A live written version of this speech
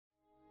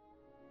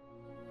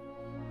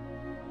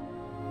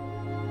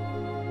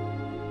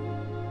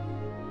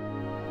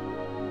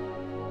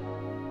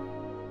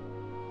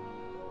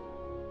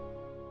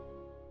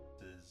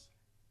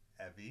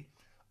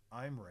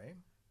I'm Ray.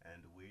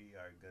 And we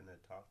are going to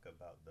talk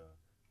about the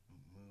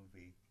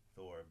movie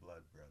Thor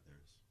Blood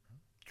Brothers.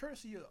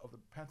 Courtesy of the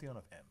Pantheon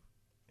of M.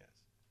 Yes.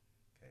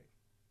 Okay.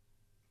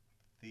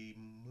 The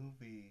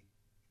movie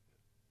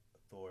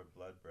Thor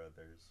Blood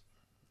Brothers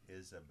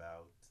is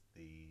about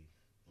the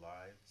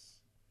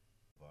lives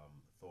of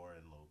Thor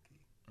and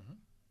Loki. Mm-hmm.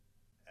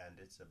 And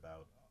it's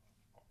about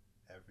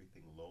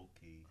everything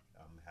Loki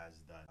has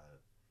done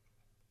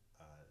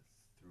uh,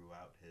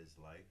 throughout his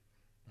life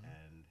Mm-hmm.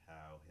 and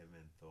how him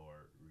and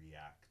Thor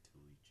react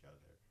to each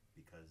other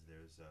because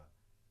there's a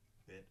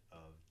bit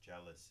of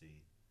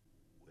jealousy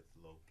with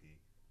Loki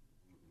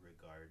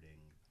regarding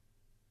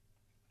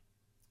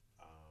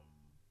um,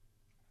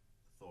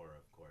 Thor,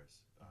 of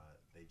course.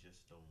 They just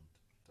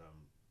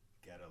don't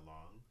get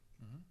along,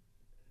 Mm-hmm.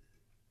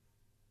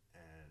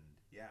 and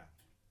yeah,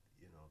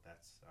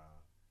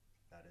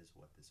 that is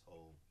what this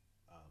whole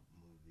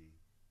movie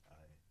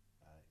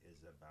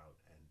is about,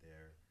 and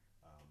their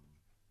um,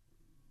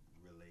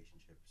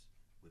 relationships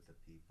with the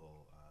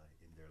people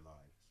in their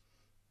lives.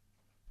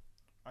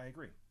 I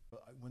agree.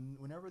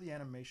 Whenever the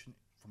animation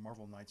from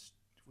Marvel Knights,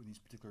 for these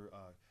particular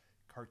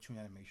cartoon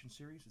animation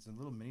series, it's a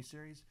little mini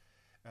series.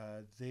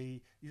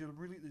 These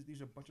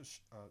are a bunch of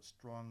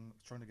strung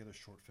together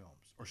short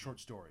films or Mm-hmm. short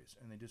stories,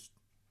 and they just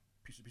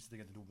pieces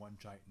together into one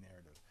giant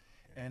narrative.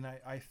 Yeah. And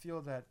I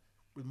feel that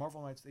with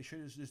Marvel Knights, they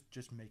should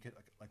just make it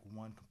like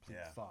one complete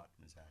Yeah. thought,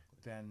 Exactly.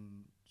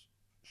 than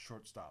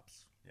short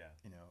stops. Yeah.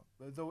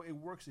 Though it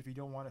works if you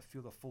don't want to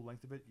feel the full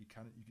length of it, you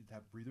could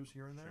have breathers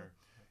here and there. Sure.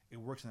 It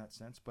works in that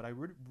sense, but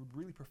would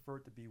really prefer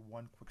it to be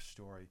one quick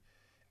story,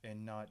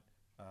 and not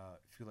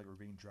feel like we're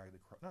being dragged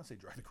across. Not say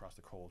dragged across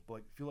the coals, but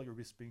like feel like we're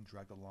just being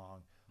dragged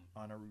along Mm-hmm.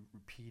 on a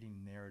repeating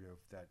narrative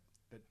that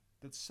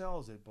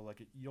sells it, but like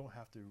you don't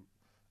have to.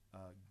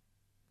 Uh,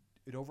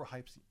 it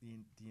overhypes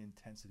the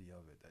intensity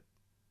of it.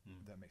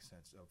 Mm. That makes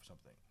sense of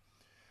something.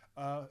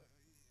 Uh,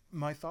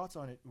 my thoughts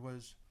on it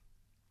was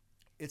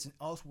it's an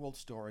Elseworld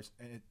story,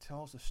 and it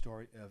tells the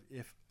story of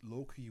if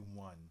Loki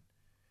won,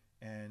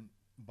 and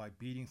by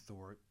beating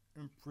Thor,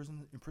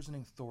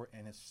 imprisoning Thor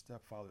and his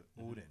stepfather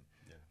Mm-hmm. Odin.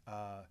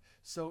 Yeah.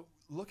 So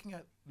looking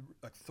at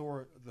like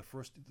Thor, the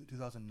first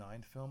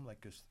 2009 film, like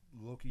 'cause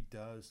Loki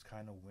does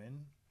kind of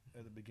win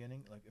at the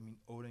beginning. Like I mean,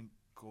 Odin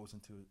goes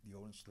into the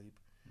Odin sleep,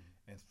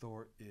 Mm-hmm. and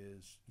Thor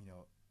is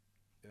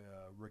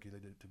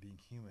regulated to being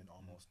human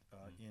almost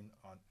Mm-hmm. in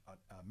on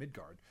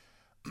Midgard.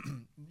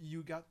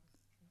 You got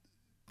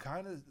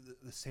kind of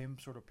the same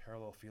sort of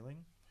parallel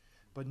feeling,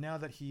 but now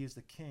that he is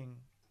the king,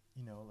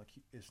 like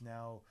he is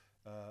now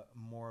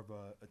more of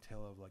a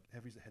tale of like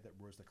heavy's the head that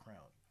wears the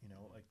crown.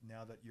 Mm-hmm. Like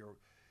now that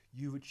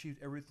you've achieved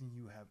everything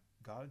you have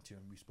gotten to,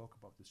 and we spoke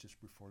about this just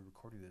before we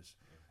recorded this.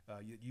 Yeah.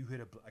 You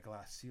hit a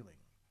glass ceiling.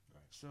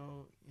 Right.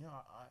 So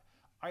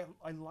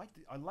I liked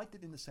it. I liked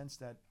it in the sense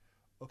that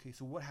okay,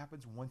 so what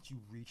happens once you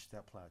reach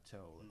that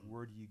plateau? Like Mm.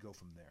 where do you go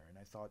from there? And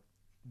I thought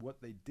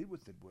what they did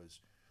with it was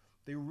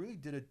they really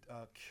did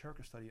a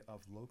character study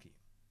of Loki.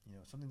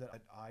 Something that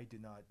I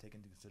did not take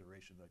into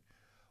consideration. Like,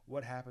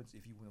 what happens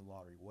if you win the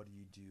lottery? What do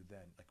you do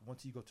then? Like,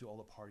 once you go to all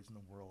the parties in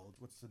the world,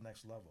 what's the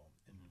next level?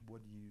 And Mm-hmm.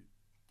 what do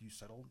you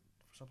settle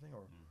for something,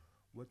 or Mm.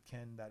 what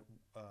can that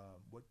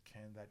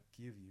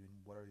give you,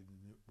 and what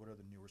are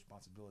the new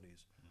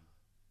responsibilities Mm.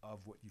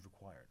 of what you've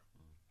acquired?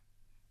 Mm.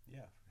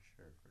 Yeah, for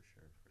sure, for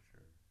sure, for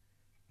sure.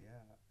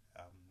 Yeah,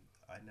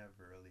 I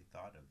never really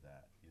thought of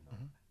that.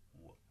 Mm-hmm.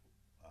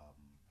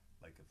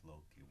 Like if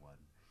Loki won,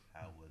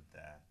 how would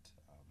that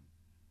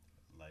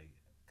like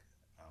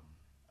um,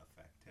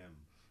 affect him?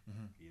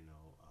 Mm-hmm. You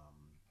know,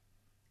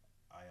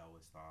 I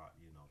always thought,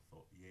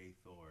 yay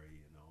Thor.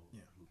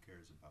 Yeah. Who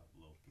cares about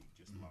Loki?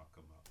 Just Mm-hmm. lock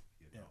him up.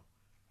 Yeah.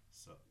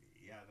 So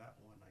yeah, that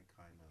one I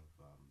kind of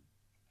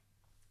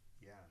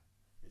yeah,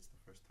 it's the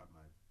first time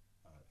I've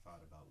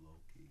thought about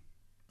Loki,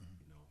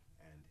 Mm-hmm.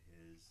 and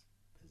his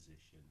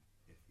position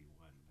if he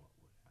won, what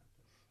would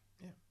happen.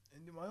 Yeah,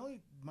 and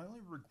my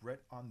only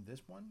regret on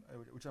this one,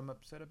 which I'm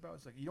upset about,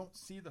 is like you don't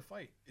see the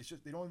fight. It's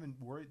just they don't even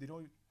worry. They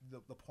don't.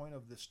 The point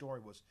of this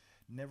story was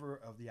never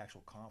of the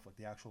actual conflict,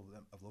 the actual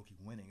of Loki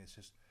winning. It's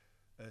just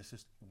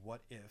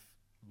what if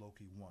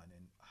Loki won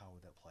and how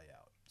would that play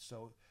out?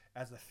 So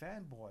as a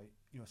fanboy,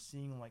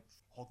 seeing like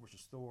Hulk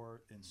versus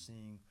Thor and Mm.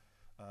 seeing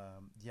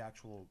the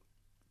actual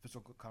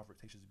physical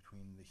confrontations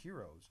between the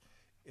heroes,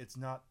 it's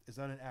not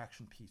an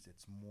action piece.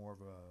 It's more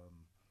of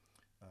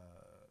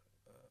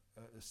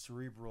a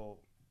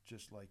cerebral,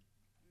 just like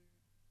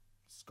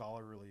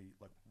scholarly,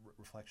 like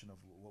reflection of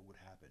what would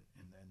happen,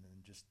 Mm. and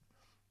then just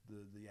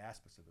the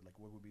aspects of it, like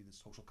what would be the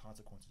social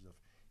consequences of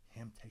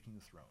him taking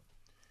the throne,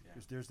 Yeah.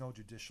 because there's no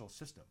judicial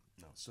system,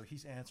 No. so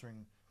he's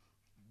answering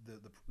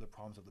the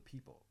problems of the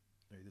people.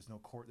 Right? There's no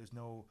court, there's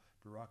no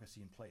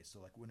bureaucracy in place. So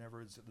like whenever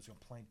there's a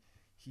complaint,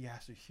 he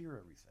has to hear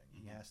everything.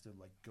 He Mm-hmm. has to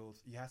like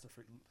he has to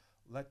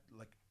let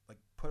like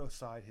put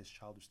aside his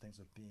childish things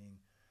of being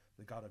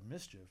the god of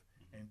mischief,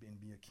 Mm-hmm. and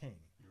be a king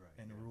You're right.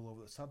 and Yeah. rule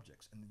over the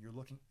subjects. And you're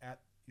looking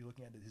at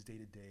his day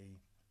to day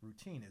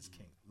routine as Mhm.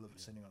 king, Yeah.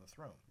 sitting on the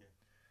throne.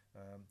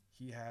 Yeah.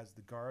 He has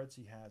the guards.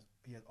 He has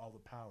all the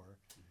power,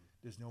 Mm-hmm.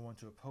 there's no one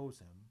to oppose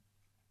him.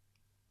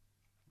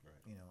 Right.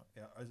 You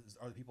know,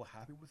 are the people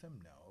happy with him?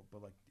 No,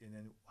 but like, and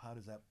then how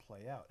does that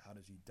play out? How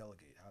does he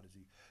delegate? How does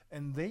he?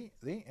 And they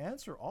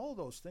answer all of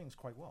those things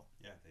quite well.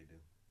 Yeah, they do.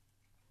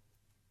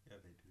 Yeah,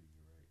 they do.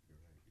 You're right. You're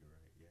right. You're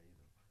right. Yeah, you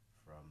know,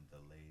 from the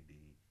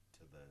lady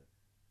to the,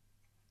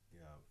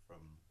 yeah,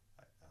 from,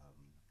 um,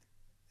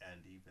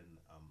 and even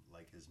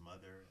like his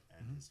mother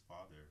and Mhm. his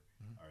father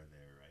Mhm. are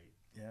there, right?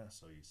 Yeah.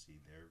 So you see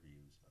their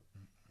views of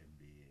Mhm. him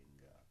being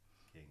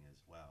king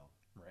as well,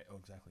 Right. Oh,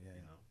 exactly. Yeah.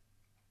 you Yeah. know,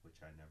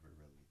 which I never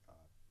really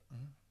thought.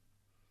 Mhm.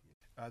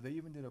 They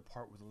even did a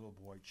part with a little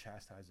boy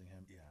chastising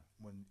him Yeah,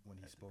 when he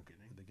at the spoke at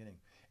the beginning.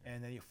 beginning, Yeah.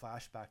 and then you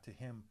flash back to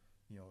him,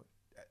 you know,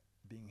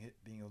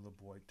 being a little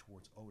boy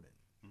towards Odin,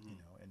 you Hmm.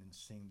 know, and then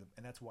seeing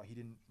and that's why he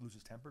didn't lose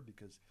his temper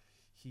because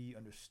he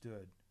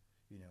understood,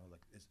 you know,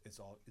 like it's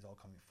all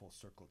coming full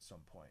circle at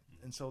some point,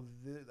 Mhm. and so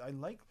I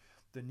like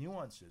the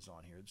nuances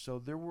on here. So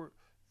there were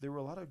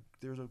a lot of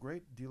there's a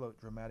great deal of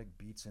dramatic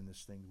beats in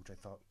this thing, which I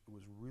thought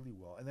was really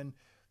well, and then.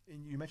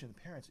 And you mentioned the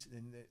parents,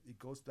 and it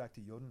goes back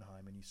to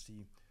Jotunheim, and you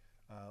see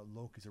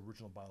Loki's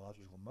original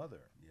biological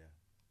mother Yeah.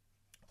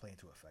 play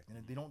into effect,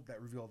 and they don't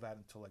reveal that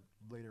until like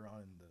later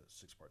on in the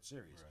 6-part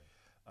series.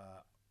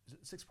 Right. Is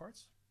it 6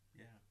 parts?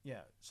 Yeah.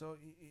 Yeah. So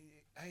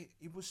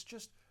it was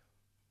just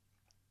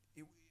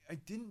it, I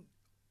didn't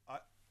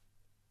I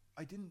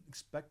I didn't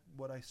expect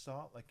what I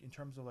saw like in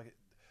terms of like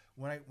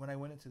when I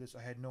went into this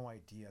I had no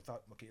idea. I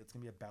thought okay it's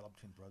gonna be a battle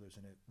between brothers,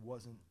 and it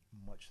wasn't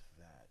much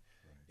that.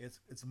 Right.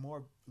 It's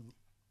more.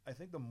 I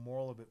think the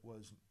moral of it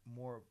was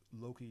more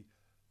Loki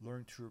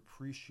learned to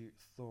appreciate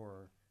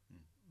Thor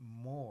Mm.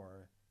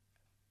 more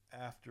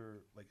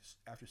after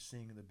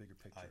seeing the bigger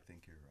I picture.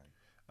 think you're right.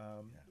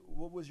 Yeah.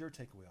 What was your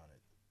takeaway on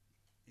it?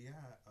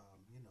 Yeah.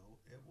 You know,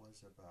 it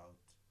was about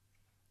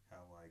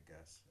how I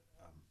guess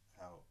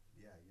how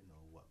yeah you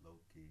know what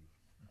Loki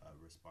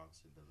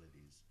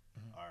responsibilities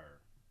Mhm.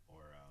 are,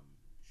 or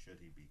should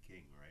he be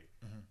king, right?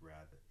 Mhm.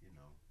 Rather, you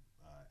know,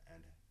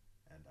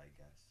 and I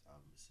guess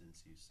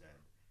since you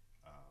said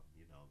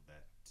you know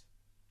that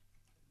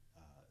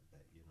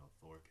you know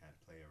Thor can't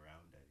play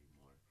around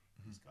anymore,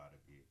 Mhm. he's got to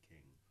be a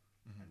king.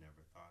 I Mhm.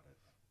 never thought of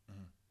that.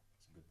 Mhm.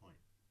 It's a good point.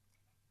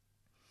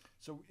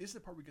 So is the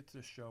part we get to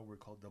the show we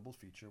call double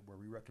feature, where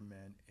we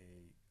recommend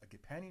a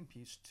companion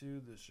piece to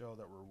the show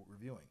that we're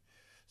reviewing.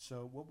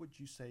 So what would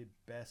you say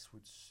best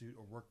would suit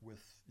or work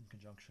with in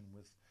conjunction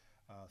with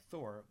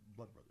Thor: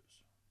 Blood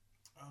Brothers?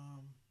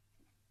 Um,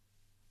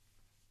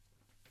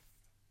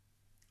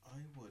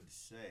 I would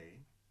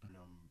say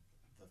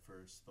the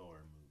first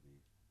Thor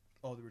movie.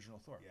 Oh, the original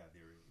Thor. Yeah,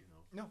 they're you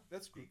know No,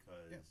 that's good.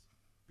 because Yeah.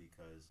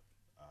 because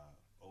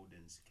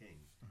Odin's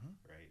king,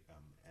 Mm-hmm. right?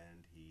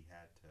 And he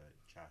had to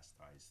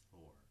chastise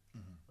Thor,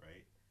 Mm-hmm.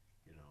 right?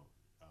 You know,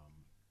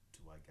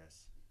 to I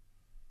guess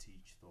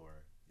teach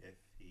Thor if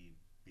he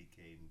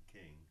became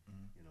king,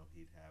 Mm-hmm. you know,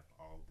 he'd have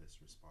all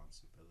this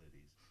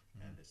responsibilities,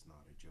 Mm-hmm. and it's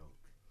not a joke.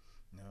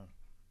 No,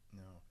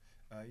 no.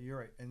 You're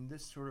right. And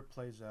this sort of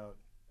plays out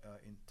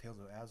in Tales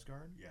of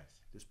Asgard.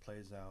 Yes. This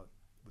plays out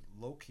with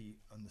Loki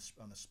on the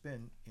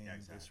spin in Yeah,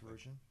 this exactly.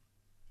 version,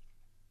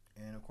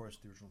 and of course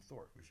the original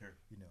Thor. For sure.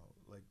 You know,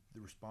 like the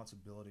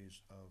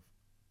responsibilities of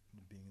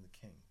being the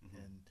king,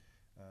 Mhm.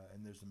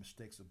 and there's the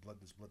mistakes of blood.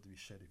 There's blood to be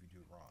shed if you do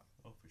it wrong.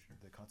 Oh, for sure.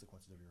 The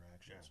consequences of your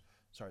actions. Yeah.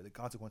 Sorry, the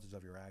consequences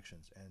of your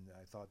actions. And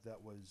I thought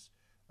that was,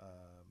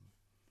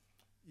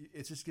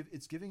 it's just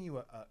it's giving you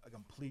a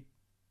complete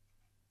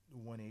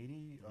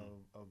 180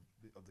 Mhm.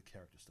 of the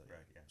character study.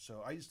 Right. Yeah.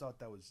 So I just thought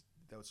that was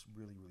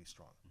really really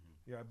strong. Mhm.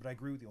 Yeah, but I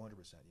agree with you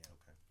 100%. Yeah.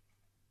 Okay.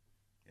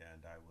 Yeah,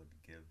 and I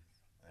would give.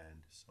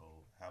 And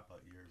so, how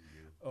about your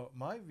view? Oh,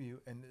 my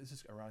view, and this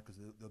is around because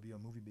there'll be a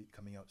movie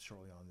coming out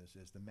shortly on this,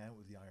 is The Man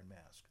with the Iron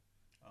Mask.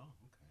 Oh,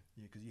 okay.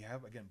 Yeah, because you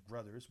have again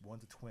brothers.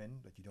 One's a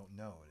twin that you don't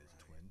know it is a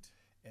twin, Right.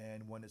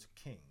 and one is a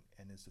king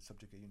and is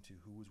subjugating to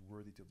who is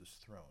worthy of this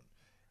throne.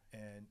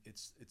 And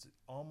it's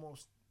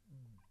almost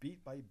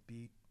beat by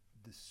beat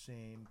the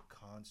same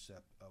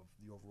concept of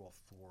the overall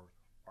Thor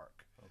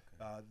arc.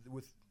 Okay.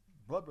 With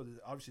Blood Brothers,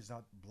 obviously it's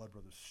not Blood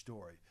Brothers'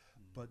 story,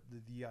 Mhm. but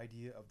the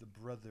idea of the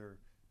brother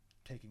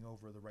taking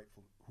over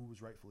who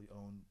was rightfully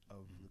owned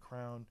of Mhm. the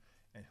crown,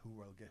 and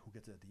who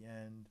gets it at the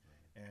end,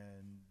 Right.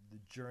 and the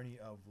journey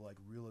of like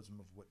realism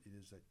of what it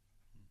is that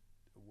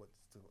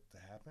what's to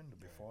happen to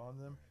befall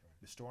them,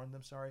 Right. restoring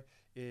them. Sorry,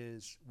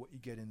 is what you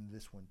get in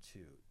this one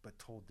too, but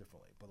told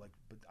differently. But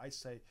I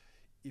say,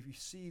 if you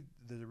see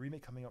the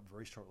remake coming up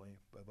very shortly,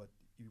 but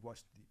you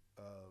watch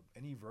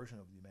any version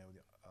of the Man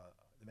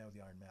with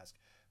the Iron Mask,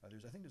 I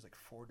think there's like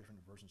 4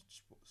 different versions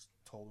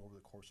told over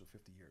the course of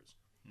 50 years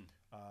Hmm.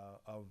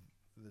 of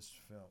this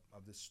film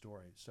of this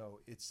story.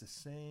 So it's the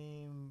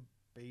same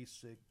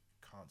basic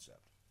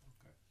concept.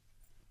 Okay.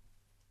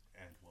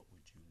 And what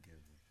would you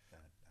give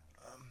that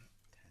out of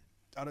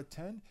 10? Out of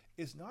 10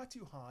 is not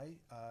too high,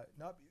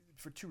 not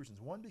for 2 reasons.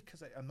 One,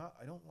 because I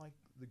don't like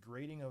the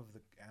grading of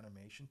the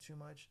animation too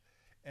much,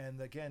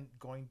 and again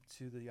going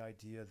to the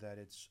idea that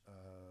it's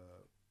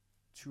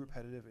too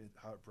repetitive in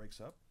how it breaks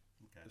up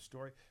Okay. the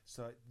story.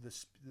 So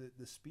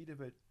the speed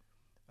of it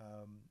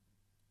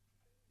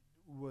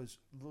was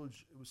a little.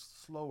 It was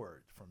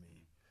slower for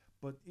me,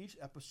 but each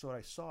episode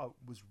I saw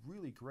was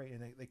really great,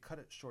 and they cut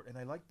it short. And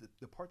I liked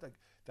the part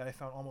that I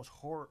found almost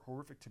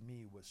horrific to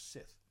me was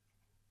Sith,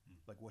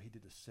 like what he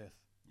did to Sith.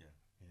 Yeah.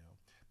 You know,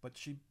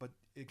 but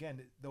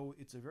again, though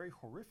it's a very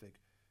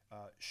horrific,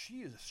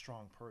 she is a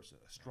strong person,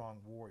 a strong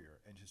warrior,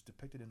 and just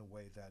depicted in a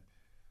way that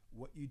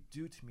what you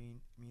do to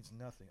me means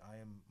nothing.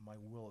 My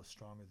will is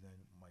stronger than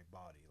my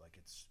body. Like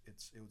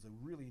it was a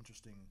really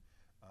interesting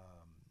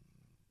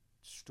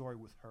story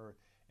with her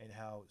and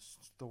how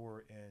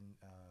Thor and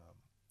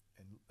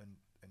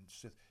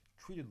Sith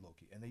treated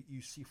Loki, and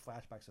you see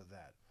flashbacks of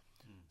that.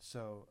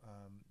 So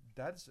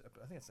that's,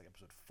 I think it's like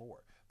episode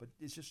 4, but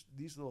it's just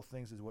these little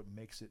things is what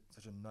makes it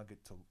such a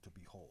nugget to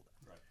behold.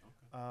 Right.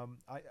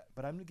 Okay.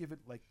 But I'm gonna give it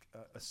like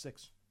a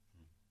 6.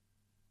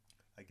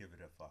 I give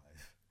it a 5.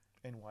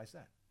 And why is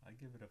that? I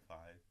give it a 5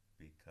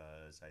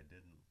 because I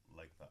didn't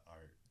like the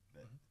art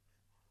that,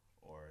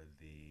 or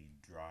the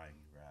drawing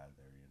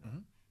rather,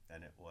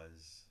 and it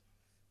was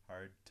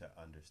hard to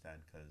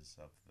understand because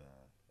of the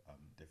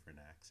different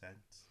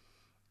accents.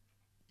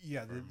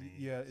 Yeah,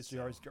 it's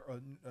so,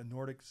 the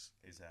Nordics.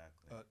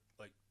 Exactly.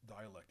 Like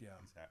dialect, yeah.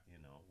 Exactly.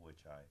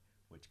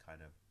 Which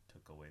kind of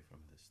took away from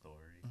the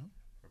story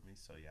for me.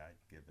 So yeah, I'd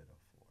give it a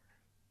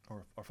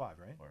 4. Or 5,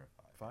 right? Or a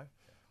 5. 5?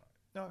 Yeah, 5.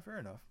 No, fair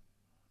enough.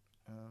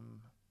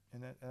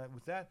 And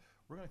with that,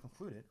 we're going to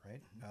conclude it,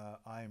 right?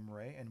 I'm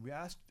Ray, and we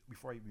asked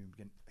before I even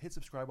begin, hit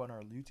subscribe on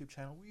our YouTube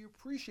channel. We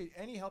appreciate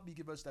any help you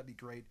give us. That'd be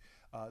great.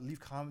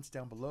 Leave comments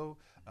down below.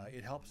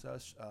 It helps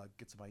us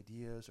get some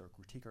ideas or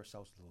critique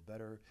ourselves a little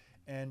better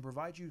and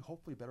provide you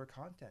hopefully better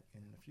content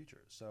in the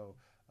future. So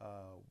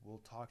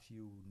we'll talk to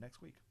you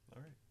next week.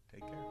 All right.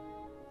 Take care.